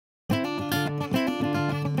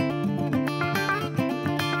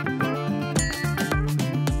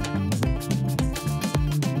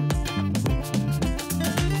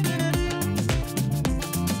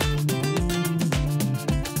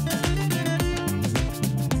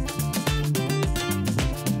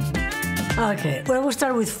Okay, well, we'll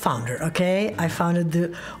start with founder, okay? I founded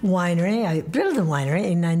the winery. I built the winery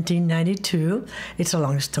in 1992. It's a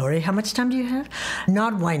long story. How much time do you have?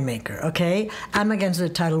 Not winemaker, okay? I'm against the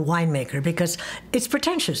title winemaker because it's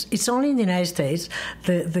pretentious. It's only in the United States,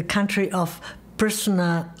 the country of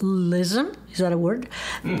personalism, is that a word?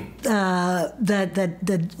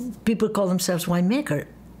 That people call themselves winemaker.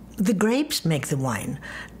 The grapes make the wine.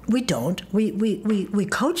 We don't. We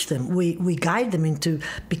coach them. We guide them into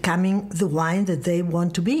becoming the wine that they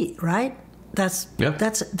want to be, right? That's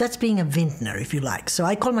being a vintner, if you like. So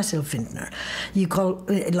I call myself vintner. You call,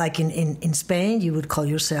 like in Spain, you would call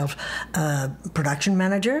yourself production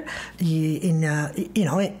manager. In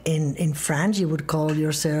France, you would call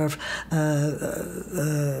yourself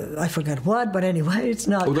I forgot what, but anyway, it's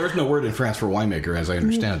not. Well, there's no word in France for winemaker, as I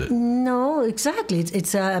understand it. No, exactly.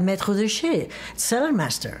 It's a maître de chai, cellar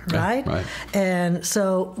master, right? Yeah, right. And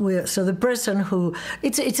so the person who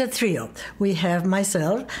it's a trio. We have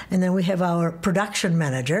myself, and then we have our production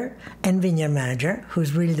manager and vineyard manager,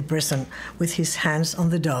 who's really the person with his hands on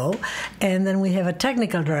the dough. And then we have a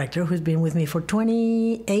technical director who's been with me for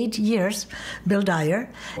 28 years, Bill Dyer.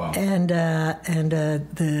 Wow. And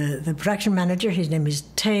the production manager, his name is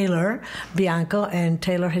Taylor Bianco, and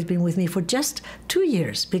Taylor has been with me for just 2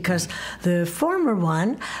 years because the former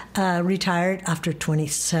one retired after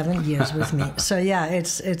 27 years with me. So yeah,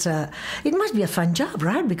 it must be a fun job,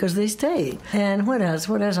 right? Because they stay. And what else?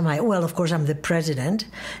 What else am I? Well, of course, I'm the president.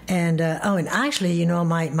 And and actually,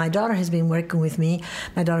 my daughter has been working with me,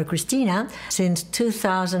 my daughter Christina, since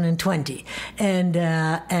 2020.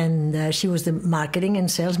 And she was the marketing and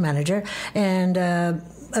sales manager. And a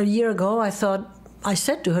year ago, I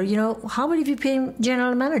said to her, how about if you became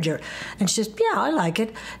general manager? And she said, yeah, I like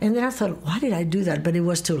it. And then I thought, why did I do that? But it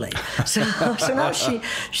was too late. So now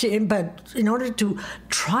but in order to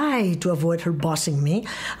try to avoid her bossing me,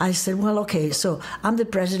 I said, well, okay, so I'm the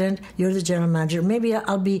president, you're the general manager. Maybe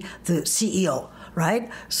I'll be the CEO.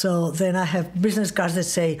 Right? So then I have business cards that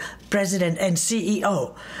say president and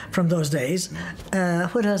CEO from those days.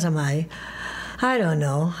 What else am I? I don't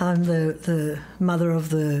know. I'm the mother of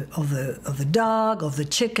the dog, of the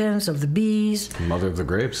chickens, of the bees. Mother of the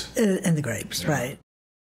grapes. And the grapes, yeah. Right.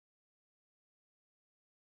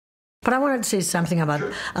 But I wanted to say something about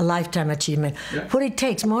a lifetime achievement. Yeah. What it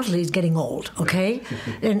takes mostly is getting old, okay?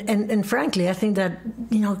 Yeah. and frankly, I think that,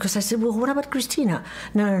 because I said, well, what about Christina?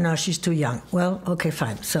 No, she's too young. Well, okay,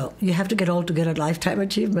 fine. So you have to get old to get a lifetime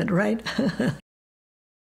achievement, right?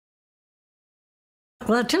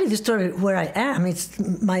 Well, I'll tell you the story where I am. It's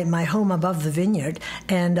my home above the vineyard,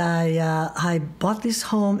 and I bought this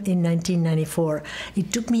home in 1994.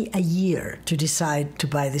 It took me a year to decide to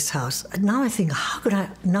buy this house. Now I think, how could I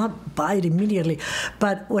not buy it immediately?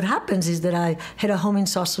 But what happens is that I had a home in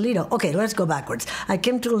Sausalito. Okay, let's go backwards. I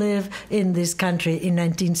came to live in this country in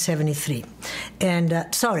 1973, and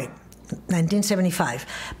 1975.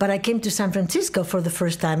 But I came to San Francisco for the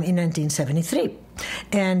first time in 1973.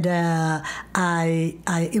 And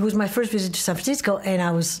it was my first visit to San Francisco, and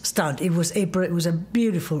I was stunned. It was April. It was a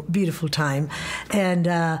beautiful, beautiful time. And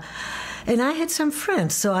I had some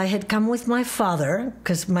friends. So I had come with my father,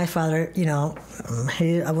 because my father,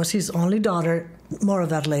 I was his only daughter. More of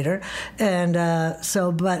that later. And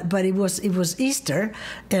but it was Easter,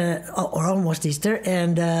 or almost Easter,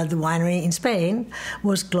 and the winery in Spain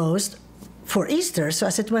was closed for Easter. So I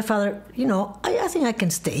said to my father, I think I can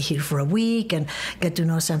stay here for a week and get to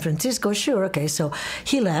know San Francisco. Sure, okay. So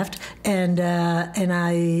he left, and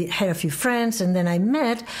I had a few friends, and then I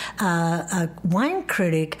met a wine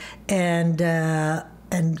critic and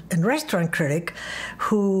restaurant critic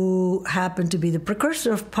who happened to be the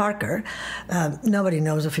precursor of Parker. Nobody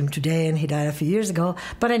knows of him today, and he died a few years ago.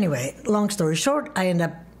 But anyway, long story short, I ended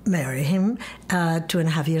up marrying him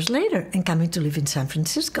 2.5 years later and coming to live in San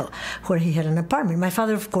Francisco, where he had an apartment. My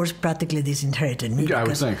father, of course, practically disinherited me. Yeah, I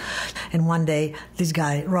would think. And one day, this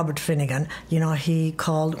guy, Robert Finnegan, he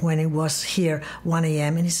called when it was here 1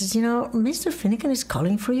 a.m. and he says, Mr. Finnegan is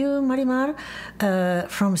calling for you, Marimar,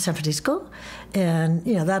 from San Francisco. And,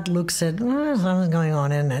 that look said, something's going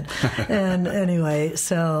on, isn't it? And anyway,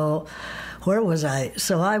 so where was I?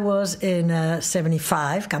 So I was in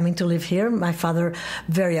 75, coming to live here. My father,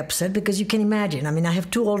 very upset, because you can imagine. I mean, I have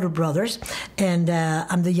 2 older brothers, and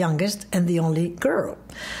I'm the youngest and the only girl.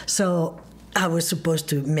 So I was supposed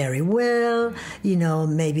to marry well,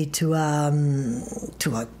 maybe to a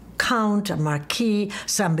count, a marquis,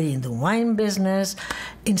 somebody in the wine business.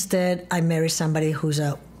 Instead, I married somebody who's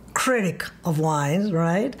a critic of wines,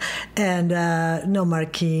 right? And no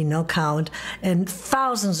marquee, no count, and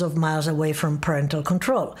thousands of miles away from parental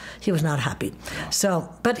control. He was not happy. So,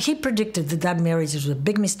 but he predicted that marriage was a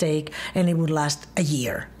big mistake and it would last a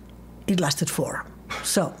year. It lasted 4.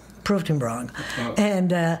 So, proved him wrong.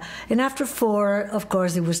 And after 4, of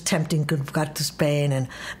course, it was tempting to go to Spain and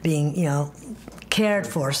being, cared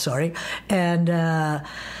for, And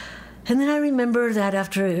then I remember that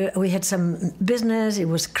after we had some business, it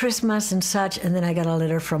was Christmas and such, and then I got a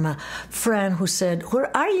letter from a friend who said, "Where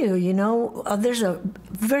are you? There's a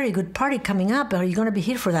very good party coming up. Are you going to be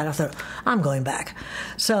here for that?" I thought, I'm going back.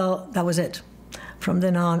 So that was it. From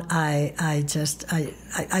then on, I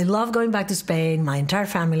love going back to Spain. My entire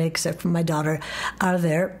family, except for my daughter, are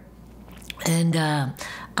there. And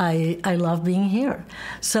I love being here.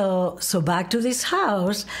 So back to this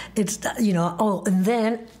house. It's and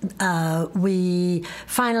then we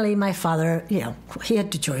finally, my father, he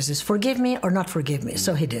had 2 choices: forgive me or not forgive me.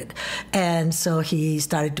 So he did, and so he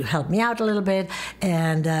started to help me out a little bit.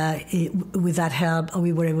 And with that help,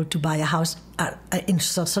 we were able to buy a house in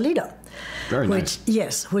Sausalito. Very nice.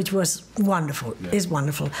 Which was wonderful. Yeah. Is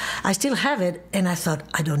wonderful. I still have it, and I thought,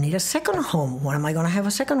 I don't need a second home. What am I going to have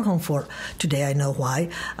a second home for? Today I know why.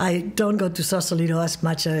 I don't go to Sausalito as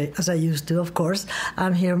much as I used to, of course.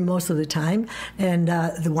 I'm here most of the time, and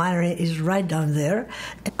the winery is right down there.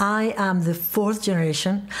 I am the 4th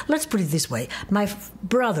generation. Let's put it this way. My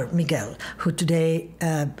brother, Miguel, who today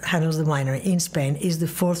handles the winery in Spain, is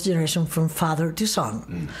the 4th generation from father to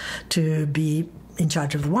son to be in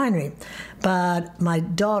charge of the winery. But my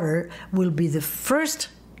daughter will be the 1st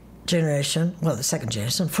generation, the 2nd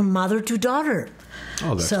generation, from mother to daughter.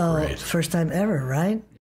 Oh, that's great. First time ever, right?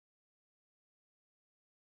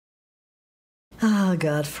 Oh,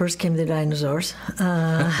 God, first came the dinosaurs.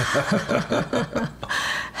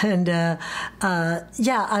 And, I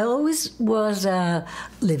always was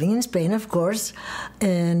living in Spain, of course,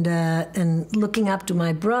 and looking up to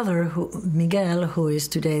my brother, Miguel, who is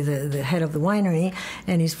today the head of the winery,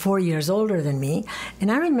 and he's 4 years older than me.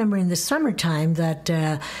 And I remember in the summertime that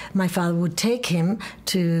my father would take him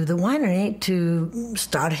to the winery to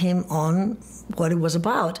start him on what it was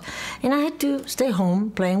about. And I had to stay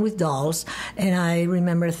home playing with dolls. And I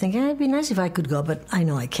remember thinking, it'd be nice if I could go, but I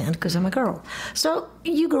know I can't because I'm a girl. So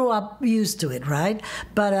you grow up used to it, right?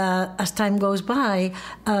 But as time goes by,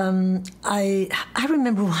 I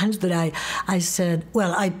remember once that I said,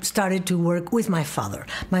 I started to work with my father.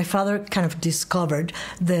 My father kind of discovered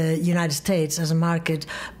the United States as a market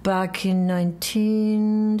back in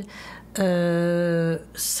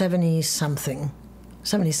 1970-something.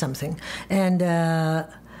 70-something, and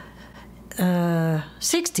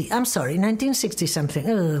 1960-something.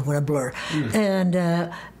 Oh, what a blur! And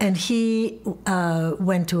he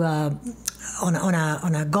went to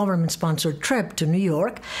on a government-sponsored trip to New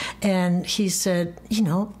York, and he said, he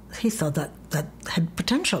thought that had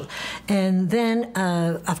potential, and then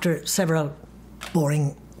after several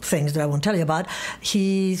boring things that I won't tell you about,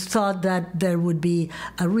 he thought that there would be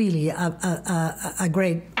a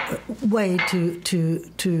great way to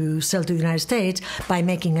sell to the United States by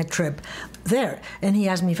making a trip there. And he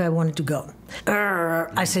asked me if I wanted to go.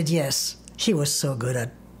 I said yes. He was so good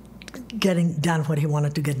at getting done what he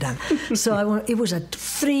wanted to get done. So it was a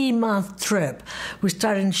 3-month trip. We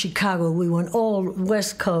started in Chicago. We went all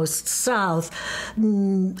West Coast, South,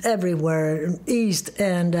 everywhere, East,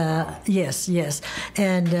 and yes.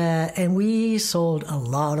 And we sold a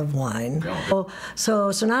lot of wine.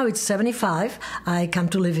 So now it's 75. I come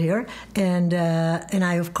to live here, and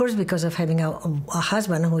I, of course, because of having a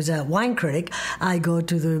husband who's a wine critic, I go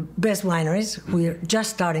to the best wineries. We're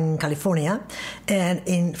just starting in California and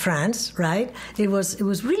in France. Right? It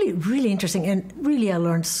was really, really interesting, and really I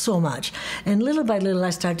learned so much. And little by little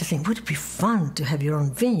I started to think, would it be fun to have your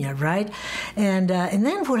own vineyard, right? And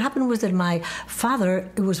then what happened was that my father,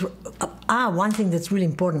 it was one thing that's really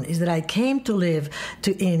important is that I came to live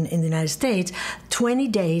in the United States 20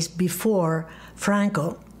 days before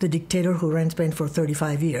Franco, the dictator who ran Spain for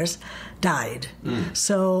 35 years, died.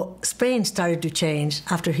 So Spain started to change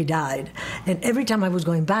after he died. And every time I was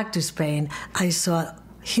going back to Spain, I saw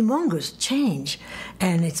humongous change,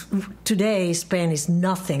 and today Spain is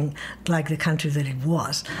nothing like the country that it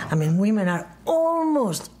was. I mean, women are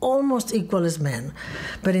almost equal as men,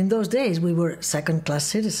 but in those days we were second-class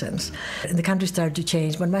citizens. And the country started to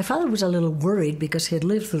change, but my father was a little worried because he had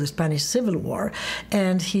lived through the Spanish Civil War,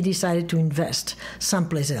 and he decided to invest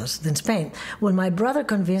someplace else than Spain. Well, my brother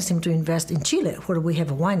convinced him to invest in Chile, where we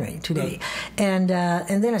have a winery today. And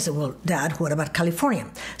then I said, well, Dad, what about California?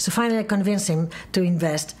 So finally I convinced him to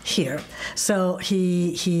invest here. So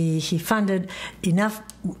he funded enough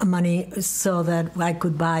money so that I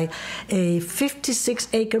could buy a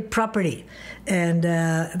 56-acre property. And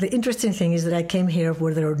the interesting thing is that I came here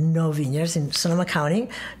where there were no vineyards in Sonoma County.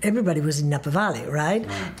 Everybody was in Napa Valley, right?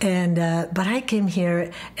 And but I came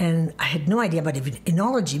here and I had no idea about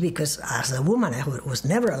enology because as a woman I was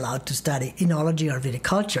never allowed to study enology or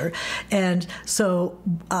viticulture. And so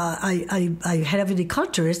I had a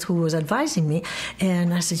viticulturist who was advising me,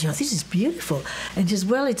 and I said, this is beautiful. And he says,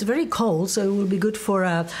 well, it's very cold, so it will be good for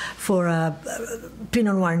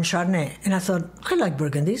Pinot Noir and Chardonnay. And I thought, I like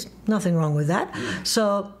Burgundies, nothing wrong with that.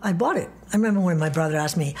 So I bought it. I remember when my brother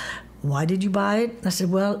asked me, why did you buy it? I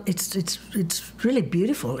said, well, it's really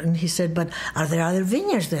beautiful. And he said, but are there other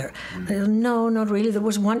vineyards there? I said, no, not really. There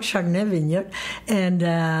was one Chardonnay vineyard. And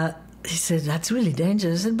he said, that's really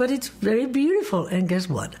dangerous. I said, but it's very beautiful. And guess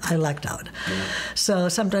what? I lucked out. So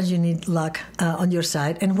sometimes you need luck on your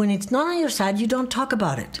side. And when it's not on your side, you don't talk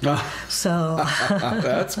about it. So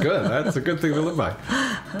that's good. That's a good thing to live by.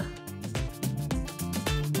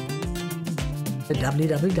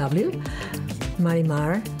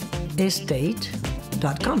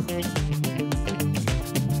 www.marimarestate.com